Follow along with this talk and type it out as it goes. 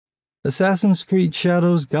Assassin's Creed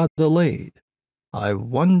Shadows got delayed. I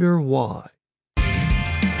wonder why.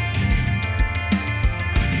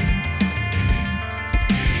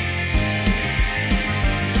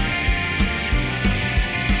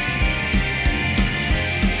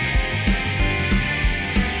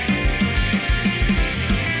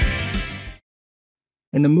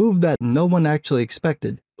 In a move that no one actually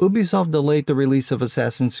expected, Ubisoft delayed the release of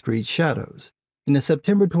Assassin's Creed Shadows. In a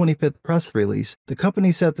September 25th press release, the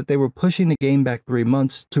company said that they were pushing the game back 3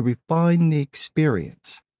 months to refine the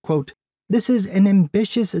experience. Quote, "This is an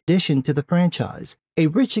ambitious addition to the franchise, a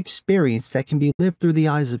rich experience that can be lived through the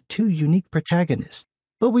eyes of two unique protagonists.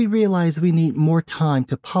 But we realize we need more time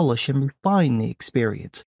to polish and refine the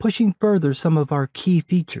experience, pushing further some of our key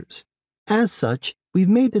features. As such, we've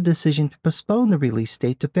made the decision to postpone the release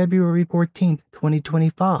date to February 14th,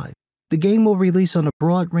 2025. The game will release on a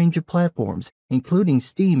broad range of platforms, including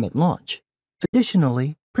Steam at launch.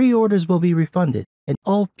 Additionally, pre-orders will be refunded, and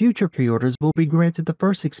all future pre-orders will be granted the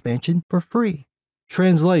first expansion for free."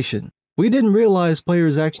 Translation: we didn't realize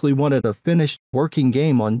players actually wanted a finished working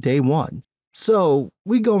game on day one. So,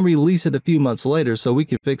 we gonna release it a few months later so we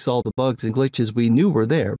can fix all the bugs and glitches we knew were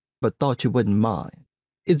there, but thought you wouldn't mind.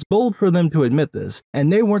 It's bold for them to admit this,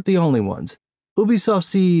 and they weren't the only ones. Ubisoft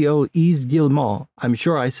CEO Yves Guillemot, I'm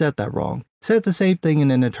sure I said that wrong, said the same thing in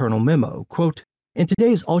an internal memo. Quote, "In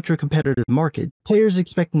today's ultra-competitive market, players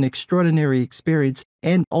expect an extraordinary experience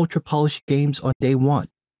and ultra-polished games on day one.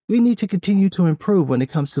 We need to continue to improve when it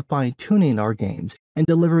comes to fine-tuning our games and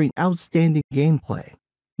delivering outstanding gameplay.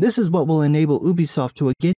 This is what will enable Ubisoft to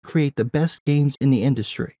again create the best games in the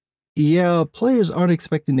industry." Yeah, players aren't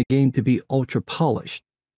expecting the game to be ultra-polished.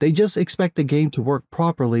 They just expect the game to work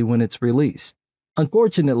properly when it's released.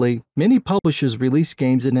 Unfortunately, many publishers release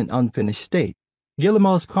games in an unfinished state.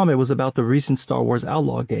 Guillemot's comment was about the recent Star Wars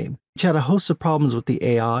Outlaw game, which had a host of problems with the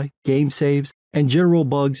AI, game saves, and general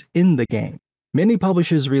bugs in the game. Many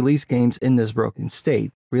publishers release games in this broken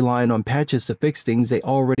state, relying on patches to fix things they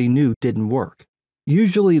already knew didn't work.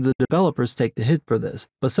 Usually the developers take the hit for this,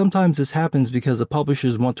 but sometimes this happens because the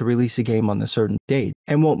publishers want to release a game on a certain date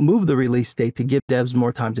and won't move the release date to give devs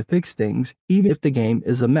more time to fix things, even if the game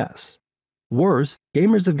is a mess. Worse,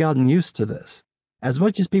 gamers have gotten used to this. As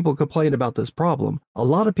much as people complain about this problem, a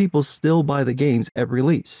lot of people still buy the games at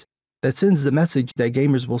release. That sends the message that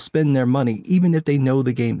gamers will spend their money even if they know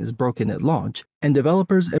the game is broken at launch, and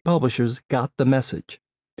developers and publishers got the message.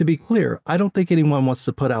 To be clear, I don't think anyone wants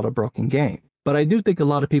to put out a broken game, but I do think a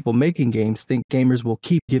lot of people making games think gamers will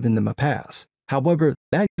keep giving them a pass. However,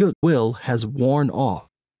 that goodwill has worn off.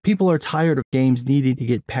 People are tired of games needing to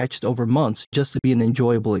get patched over months just to be an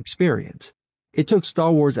enjoyable experience. It took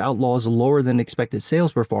Star Wars Outlaw's lower than expected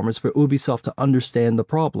sales performance for Ubisoft to understand the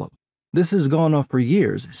problem. This has gone on for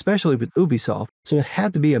years, especially with Ubisoft, so it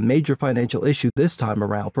had to be a major financial issue this time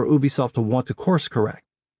around for Ubisoft to want to course correct.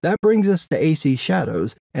 That brings us to AC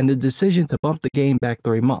Shadows and the decision to bump the game back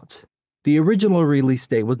 3 months. The original release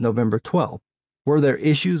date was November 12th. Were there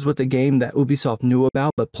issues with the game that Ubisoft knew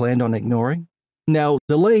about but planned on ignoring? Now,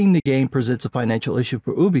 delaying the game presents a financial issue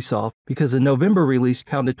for Ubisoft because the November release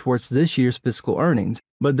counted towards this year's fiscal earnings,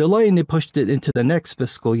 but delaying it pushed it into the next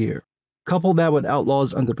fiscal year. Couple that with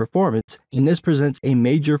Outlaw's underperformance, and this presents a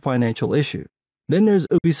major financial issue. Then there's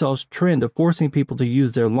Ubisoft's trend of forcing people to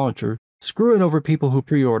use their launcher, screwing over people who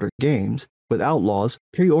pre-ordered games. With Outlaws,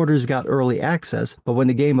 pre-orders got early access, but when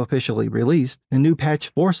the game officially released, the new patch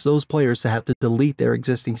forced those players to have to delete their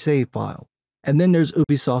existing save file. And then there's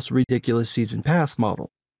Ubisoft's ridiculous Season Pass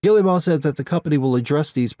model. Guillemot says that the company will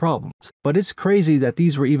address these problems, but it's crazy that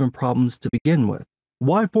these were even problems to begin with.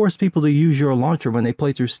 Why force people to use your launcher when they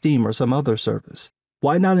play through Steam or some other service?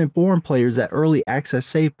 Why not inform players that early access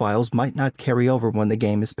save files might not carry over when the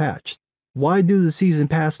game is patched? Why do the Season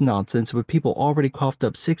Pass nonsense when people already coughed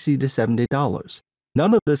up $60 to $70?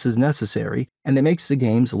 None of this is necessary, and it makes the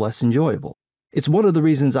games less enjoyable. It's one of the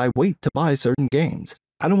reasons I wait to buy certain games.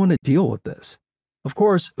 I don't want to deal with this. Of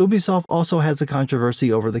course, Ubisoft also has a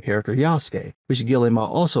controversy over the character Yasuke, which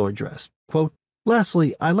Guillemot also addressed. Quote,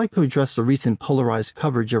 "Lastly, I'd like to address the recent polarized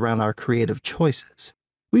coverage around our creative choices.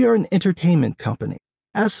 We are an entertainment company.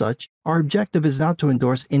 As such, our objective is not to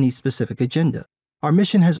endorse any specific agenda. Our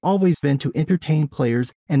mission has always been to entertain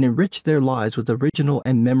players and enrich their lives with original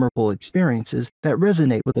and memorable experiences that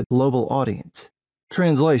resonate with a global audience."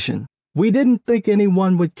 Translation: we didn't think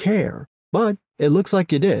anyone would care, but it looks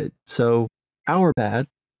like you did, so our bad.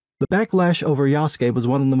 The backlash over Yasuke was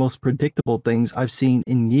one of the most predictable things I've seen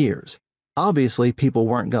in years. Obviously, people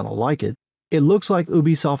weren't gonna like it. It looks like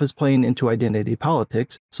Ubisoft is playing into identity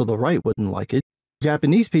politics, so the right wouldn't like it.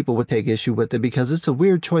 Japanese people would take issue with it because it's a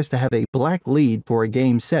weird choice to have a black lead for a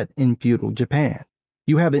game set in feudal Japan.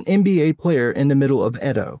 You have an NBA player in the middle of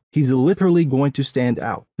Edo. He's literally going to stand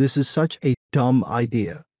out. This is such a dumb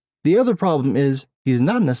idea. The other problem is he's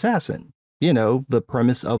not an assassin. You know, the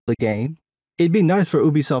premise of the game. It'd be nice for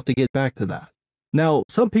Ubisoft to get back to that. Now,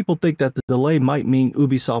 some people think that the delay might mean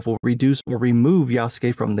Ubisoft will reduce or remove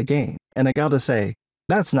Yasuke from the game, and I gotta say,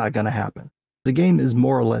 that's not gonna happen. The game is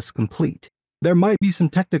more or less complete. There might be some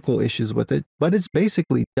technical issues with it, but it's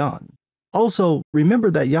basically done. Also,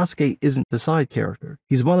 remember that Yasuke isn't the side character.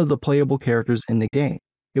 He's one of the playable characters in the game.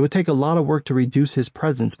 It would take a lot of work to reduce his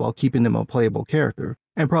presence while keeping him a playable character,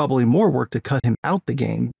 and probably more work to cut him out the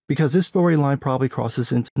game because his storyline probably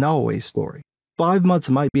crosses into Naoe's story. 5 months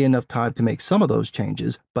might be enough time to make some of those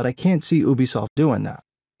changes, but I can't see Ubisoft doing that.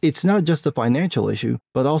 It's not just a financial issue,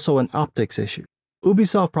 but also an optics issue.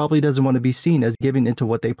 Ubisoft probably doesn't want to be seen as giving into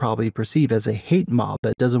what they probably perceive as a hate mob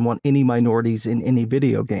that doesn't want any minorities in any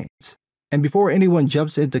video games. And before anyone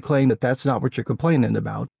jumps in to claim that that's not what you're complaining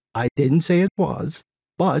about, I didn't say it was,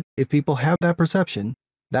 but if people have that perception,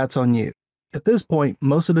 that's on you. At this point,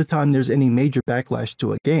 most of the time there's any major backlash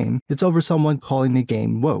to a game, it's over someone calling the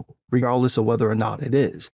game woke, regardless of whether or not it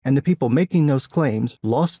is, and the people making those claims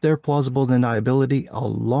lost their plausible deniability a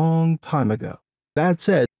long time ago. That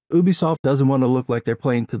said, Ubisoft doesn't want to look like they're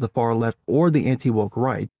playing to the far left or the anti-woke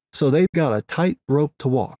right, so they've got a tight rope to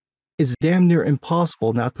walk. It's damn near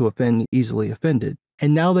impossible not to offend the easily offended,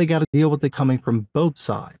 and now they gotta deal with it coming from both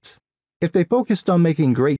sides. If they focused on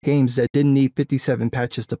making great games that didn't need 57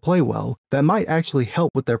 patches to play well, that might actually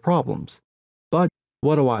help with their problems. But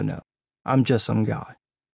what do I know? I'm just some guy.